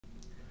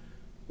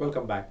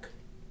Welcome back.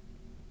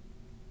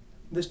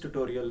 This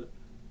tutorial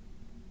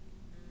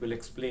will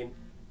explain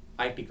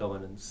IT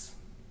governance.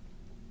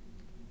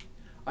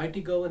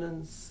 IT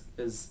governance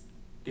is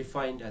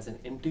defined as an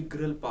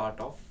integral part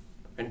of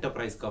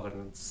enterprise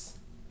governance.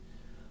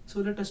 So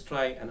let us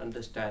try and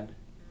understand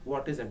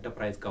what is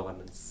enterprise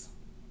governance.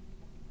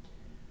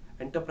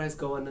 Enterprise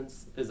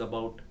governance is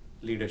about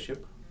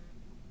leadership.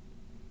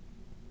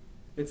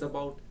 It's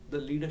about the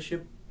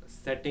leadership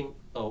setting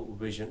a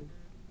vision.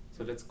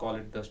 So let's call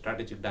it the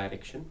strategic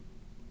direction.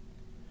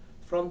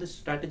 From this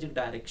strategic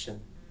direction,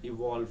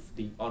 evolve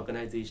the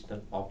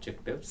organizational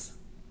objectives.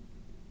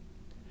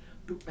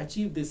 To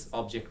achieve these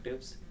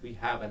objectives, we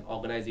have an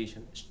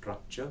organization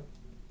structure.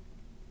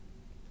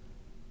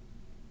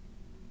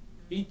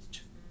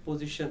 Each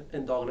position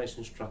in the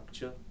organization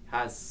structure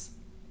has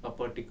a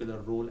particular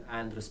role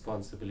and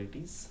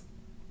responsibilities,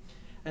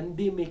 and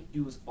they make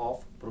use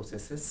of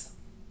processes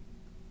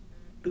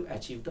to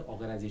achieve the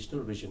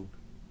organizational vision.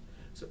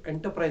 So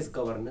enterprise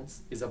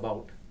governance is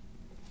about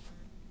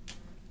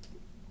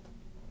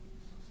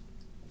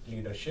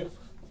leadership.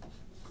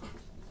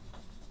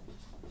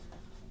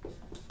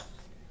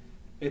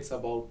 It's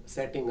about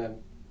setting a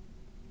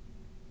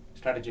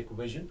strategic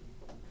vision.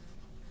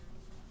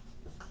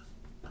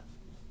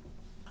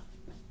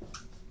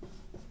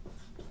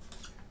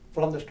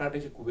 From the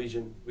strategic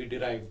vision, we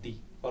derive the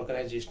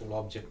organizational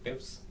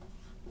objectives.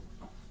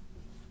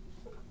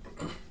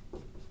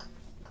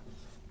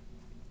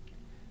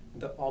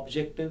 The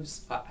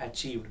objectives are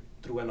achieved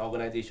through an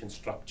organization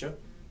structure.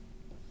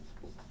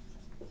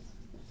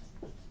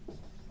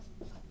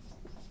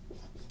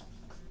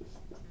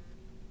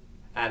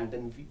 And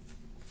then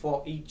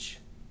for each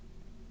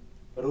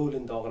role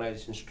in the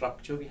organization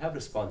structure, we have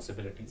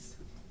responsibilities.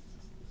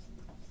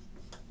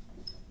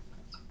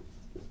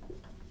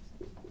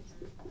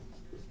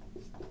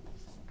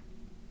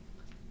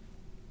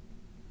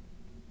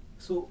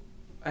 So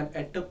an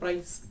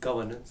enterprise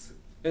governance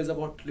is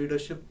about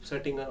leadership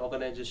setting an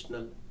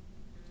organizational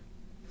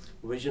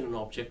vision and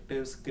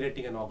objectives,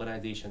 creating an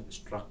organization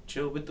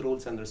structure with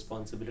roles and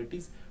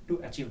responsibilities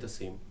to achieve the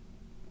same.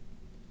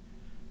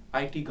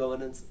 IT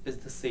governance is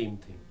the same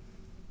thing.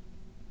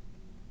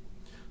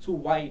 So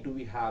why do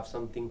we have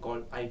something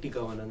called IT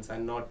governance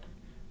and not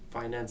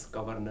finance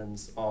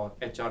governance or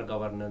HR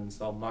governance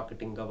or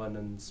marketing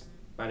governance,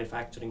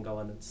 manufacturing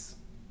governance?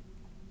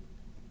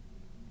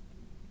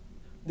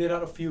 There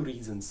are a few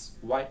reasons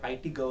why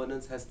IT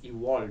governance has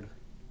evolved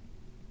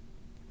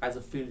as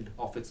a field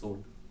of its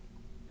own.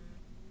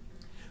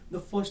 The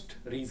first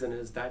reason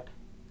is that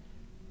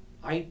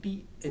IT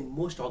in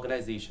most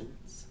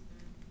organizations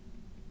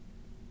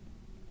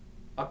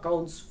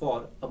accounts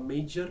for a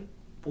major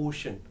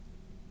portion,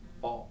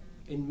 or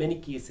in many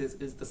cases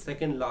is the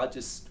second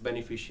largest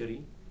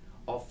beneficiary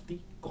of the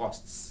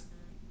costs,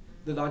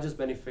 the largest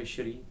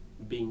beneficiary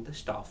being the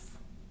staff.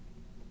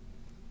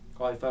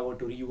 Or if I were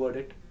to reword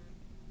it,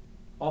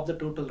 of the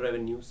total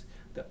revenues,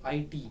 the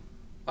IT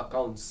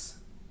accounts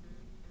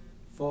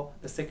for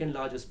the second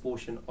largest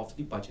portion of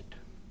the budget.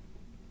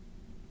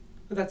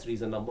 So that's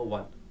reason number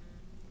one.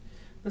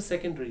 The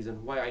second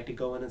reason why IT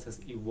governance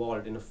has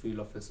evolved in a field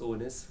of its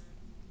own is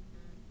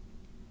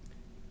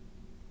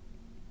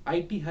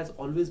IT has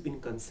always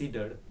been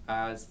considered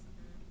as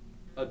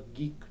a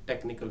geek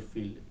technical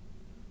field,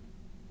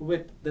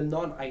 with the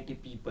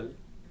non-IT people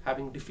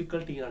having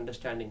difficulty in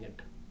understanding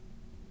it,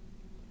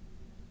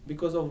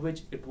 because of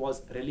which it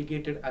was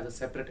relegated as a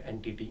separate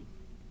entity,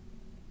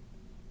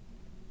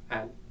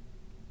 and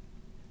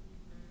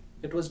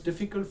it was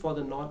difficult for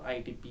the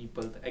non-IT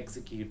people, the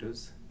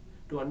executives,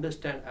 to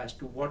understand as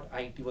to what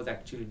IT was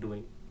actually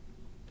doing.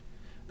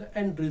 The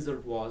end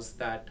result was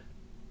that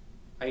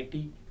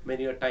IT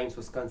many a times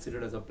was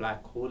considered as a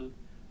black hole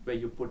where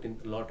you put in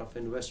a lot of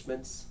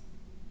investments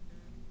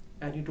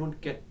and you don't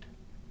get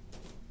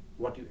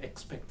what you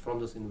expect from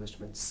those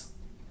investments.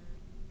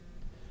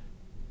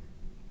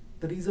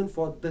 The reason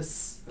for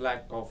this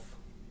lack of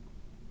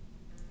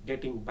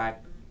getting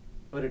back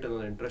a return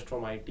on interest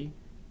from IT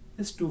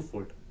is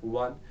twofold.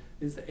 One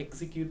is the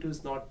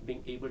executives not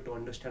being able to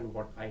understand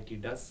what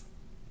IT does,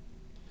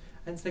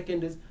 and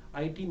second is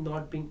IT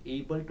not being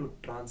able to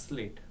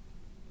translate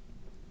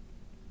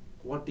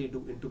what they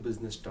do into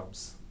business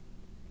terms.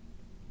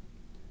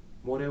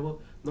 Moreover,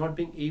 not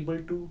being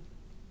able to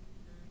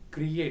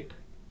create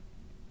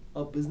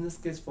a business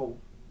case for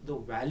the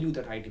value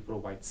that IT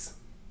provides.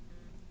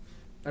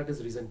 That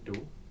is reason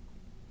two.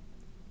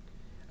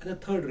 And the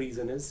third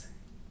reason is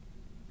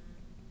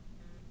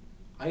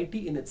IT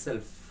in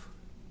itself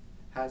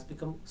has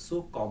become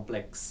so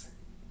complex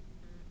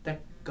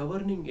that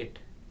governing it,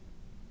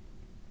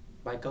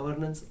 by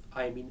governance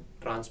I mean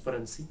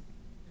transparency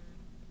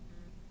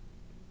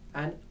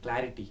and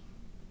clarity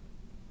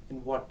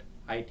in what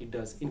IT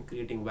does in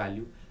creating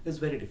value, is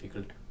very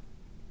difficult.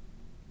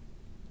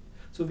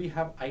 So we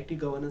have IT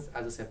governance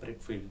as a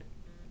separate field.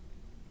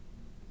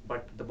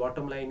 But the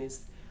bottom line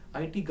is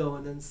IT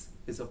governance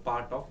is a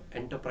part of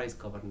enterprise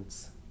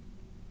governance.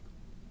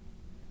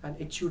 And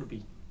it should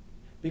be,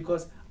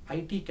 because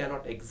IT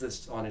cannot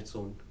exist on its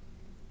own.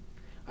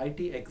 IT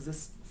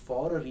exists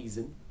for a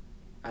reason,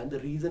 and the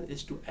reason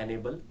is to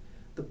enable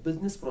the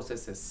business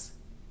processes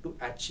to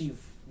achieve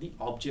the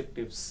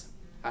objectives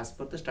as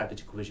per the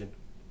strategic vision.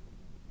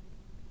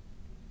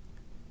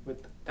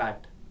 With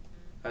that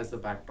as the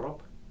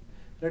backdrop,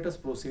 let us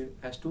proceed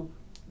as to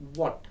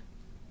what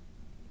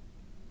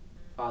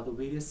are the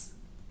various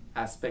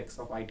aspects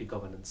of IT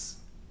governance.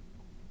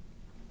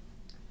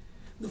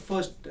 The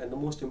first and the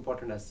most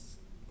important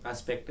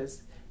aspect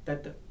is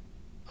that the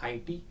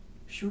IT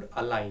should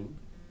align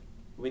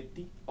with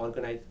the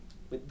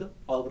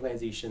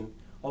organization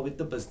or with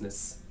the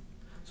business.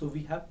 So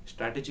we have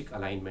strategic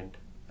alignment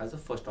as a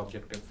first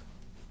objective.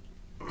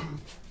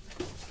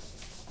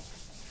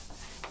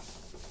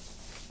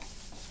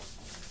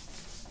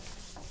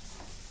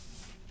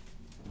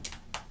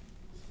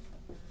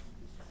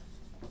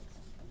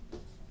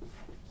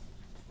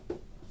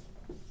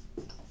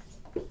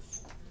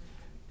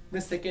 The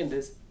second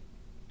is,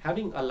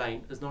 having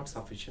aligned is not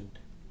sufficient.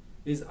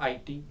 Is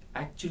IT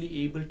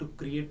actually able to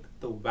create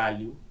the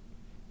value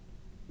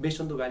based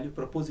on the value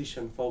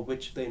proposition for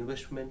which the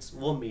investments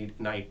were made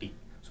in IT?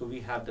 So we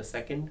have the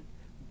second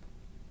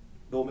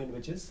domain,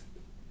 which is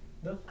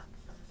the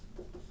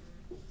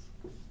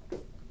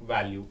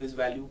value. Is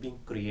value being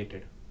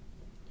created?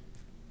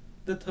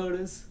 The third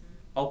is,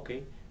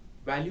 okay,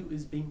 value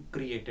is being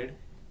created,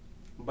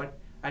 but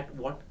at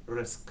what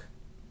risk?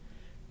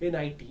 In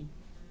IT,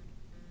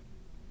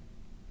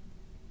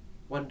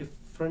 one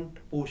different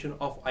portion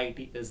of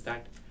IT is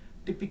that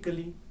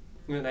typically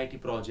in an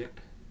IT project,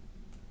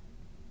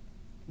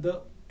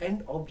 the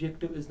end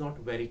objective is not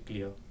very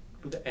clear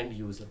to the end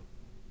user.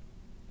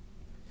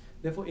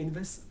 Therefore,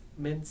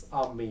 investments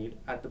are made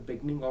at the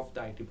beginning of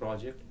the IT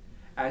project,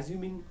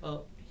 assuming a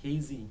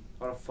hazy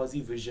or a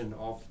fuzzy vision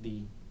of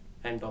the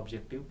end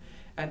objective,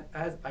 and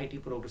as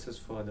IT progresses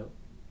further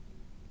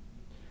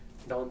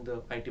down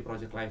the IT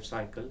project life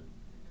cycle,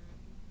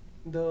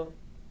 the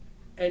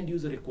end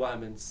user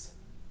requirements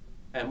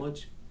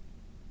emerge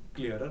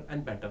clearer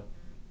and better.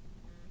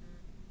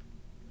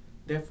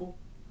 Therefore,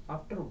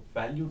 after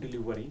value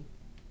delivery,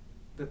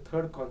 the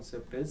third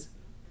concept is,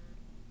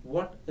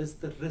 what is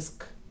the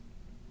risk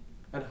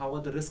and how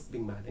are the risks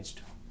being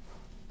managed?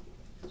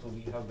 So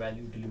we have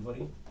value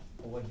delivery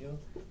over here,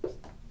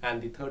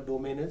 and the third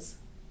domain is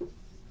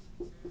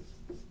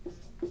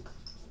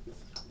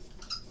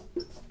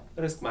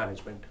risk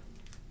management.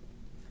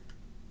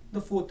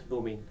 The fourth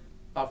domain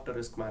after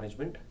risk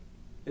management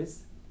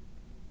is,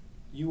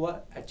 you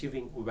are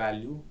achieving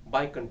value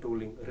by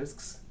controlling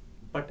risks,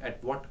 but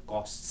at what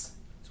costs?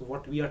 So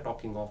what we are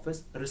talking of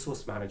is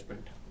resource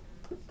management.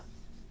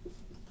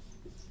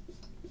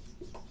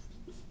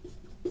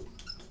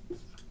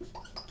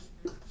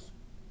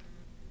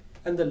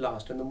 And the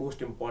last and the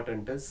most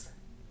important is,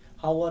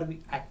 how are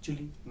we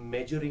actually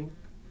measuring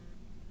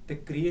the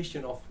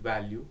creation of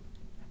value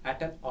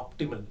at an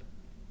optimal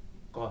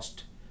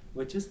cost,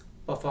 which is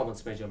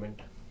performance measurement.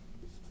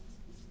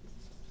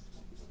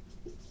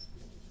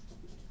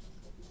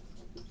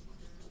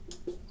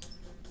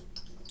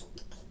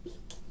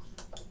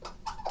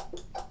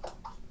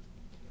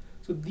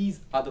 So these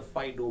are the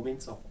 5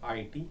 domains of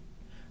IT,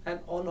 and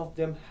all of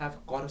them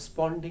have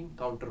corresponding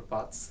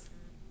counterparts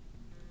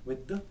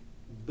with the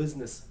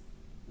business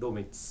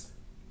domains.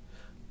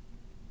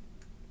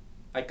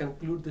 I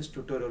conclude this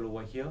tutorial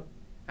over here,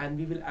 and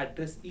we will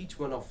address each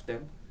one of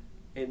them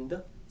in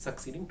the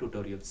succeeding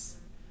tutorials.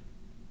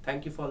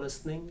 Thank you for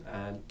listening,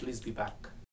 and please be back.